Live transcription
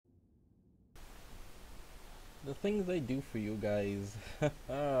The things I do for you guys.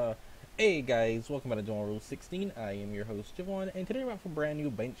 Hey guys, welcome back to John Rule 16. I am your host Javon, and today we're out for a brand new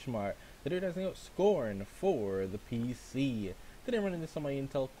benchmark. Today we're testing out Scorn for the PC. Today I'm running this on my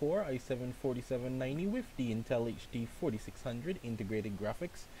Intel Core i7-4790 with the Intel HD 4600 integrated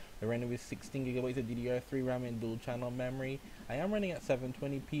graphics. We're running with 16GB of DDR3 RAM and dual channel memory. I am running at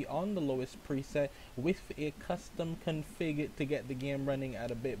 720p on the lowest preset with a custom config to get the game running at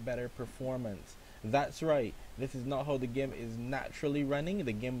a bit better performance. That's right, this is not how the game is naturally running.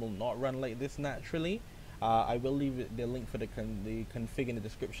 The game will not run like this naturally. I will leave the link for the config in the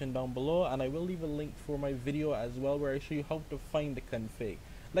description down below, and I will leave a link for my video as well where I show you how to find the config.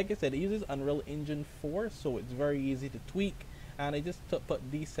 Like I said, it uses Unreal Engine 4, so it's very easy to tweak, and I just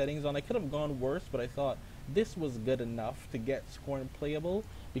put these settings on. I could have gone worse, but I thought this was good enough to get Scorn playable,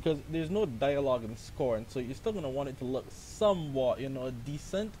 because there's no dialogue in Scorn, so you're still going to want it to look somewhat,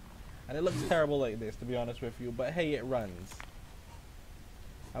 decent. And it looks terrible like this, to be honest with you, but hey, it runs.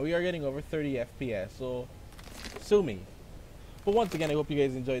 And we are getting over 30 FPS, so sue me. But once again, I hope you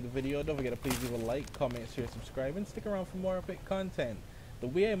guys enjoyed the video. Don't forget to please leave a like, comment, share, subscribe, and stick around for more epic content. The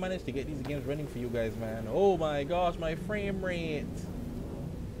way I managed to get these games running for you guys, man. Oh my gosh, my frame rate.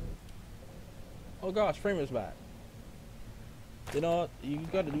 Oh gosh, frame rate's back. You know, you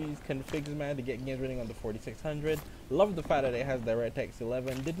gotta do these configs, man, to get games running on the 4600. Love the fact that it has DirectX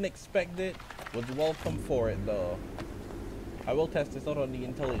 11. Didn't expect it. Was welcome for it, though. I will test this out on the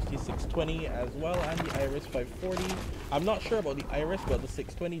Intel HD 620 as well, and the Iris 540. I'm not sure about the Iris, but the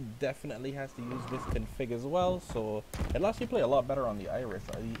 620 definitely has to use this config as well. So it'll actually play a lot better on the Iris,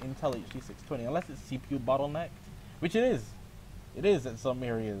 or the Intel HD 620, unless it's CPU bottlenecked, which it is. It is in some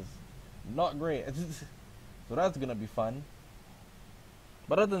areas. Not great. So that's gonna be fun.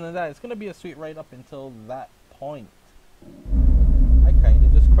 But other than that, it's going to be a sweet ride up until that point. I kind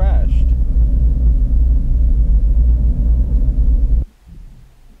of just crashed.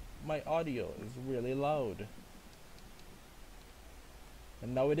 My audio is really loud.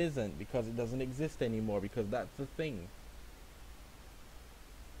 And now it isn't, because it doesn't exist anymore, because that's the thing.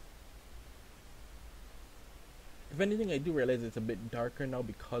 If anything, I do realize it's a bit darker now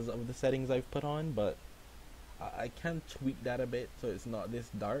because of the settings I've put on, but I can tweak that a bit so it's not this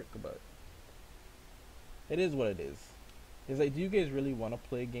dark, but it is what it is. It's like, do you guys really want to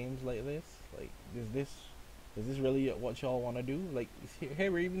play games like this? Like, is this really what y'all want to do? Like, hey,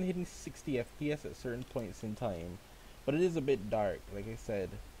 we're even hitting 60 FPS at certain points in time, but it is a bit dark. Like I said,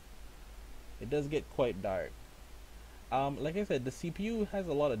 it does get quite dark. Like I said, the CPU has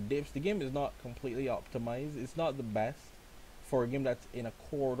a lot of dips. The game is not completely optimized. It's not the best for a game that's in a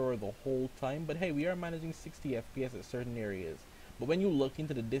corridor the whole time, but hey, we are managing 60 FPS at certain areas. But when you look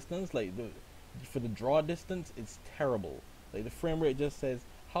into the distance, like for the draw distance, it's terrible. Like the frame rate just says,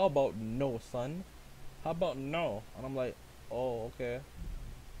 how about no, son? How about no? And I'm like, oh, okay,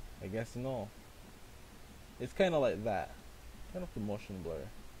 I guess no. It's kind of like that. Turn off the motion blur.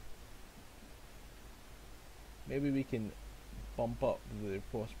 Maybe we can bump up the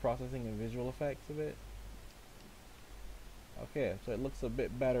post-processing and visual effects a bit. Okay, so it looks a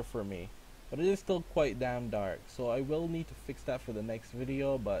bit better for me, but it is still quite damn dark, so I will need to fix that for the next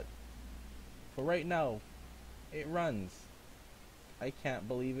video. But for right now, it runs. I can't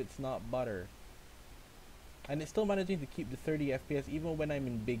believe it's not butter, and it's still managing to keep the 30 FPS even when I'm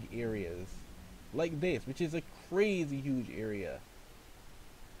in big areas like this, which is a crazy huge area,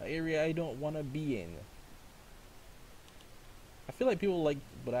 an area I don't want to be in. I feel like people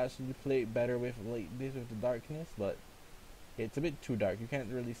would actually play it better with like this, with the darkness, but it's a bit too dark. You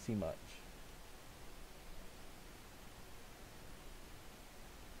can't really see much.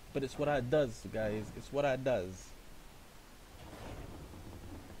 But it's what I does, guys. It's what I does.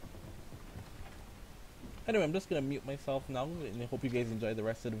 Anyway, I'm just going to mute myself now, and I hope you guys enjoy the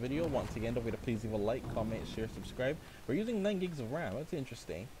rest of the video. Once again, don't forget to please leave a like, comment, share, subscribe. We're using 9 gigs of RAM. That's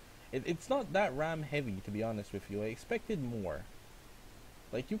interesting. It's not that RAM heavy, to be honest with you. I expected more.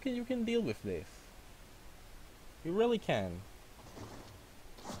 Like, you can deal with this. You really can.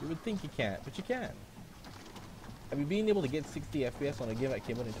 You would think you can't, but you can. I mean, being able to get 60 FPS on a game that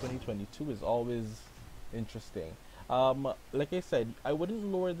came out in 2022 is always interesting. Like I said, I wouldn't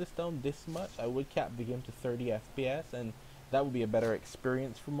lower this down this much. I would cap the game to 30 FPS, and that would be a better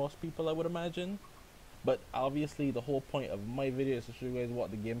experience for most people, I would imagine. But obviously, the whole point of my video is to show you guys what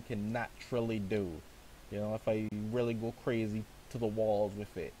the game can naturally do. You know, if I really go crazy to the walls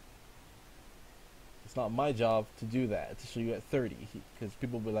with it. It's not my job to do that, to show you at 30, because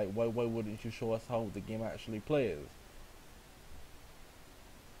people will be like, why wouldn't you show us how the game actually plays?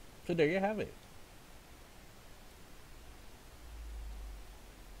 So there you have it.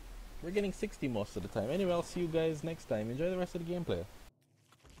 We're getting 60 most of the time. Anyway, I'll see you guys next time. Enjoy the rest of the gameplay.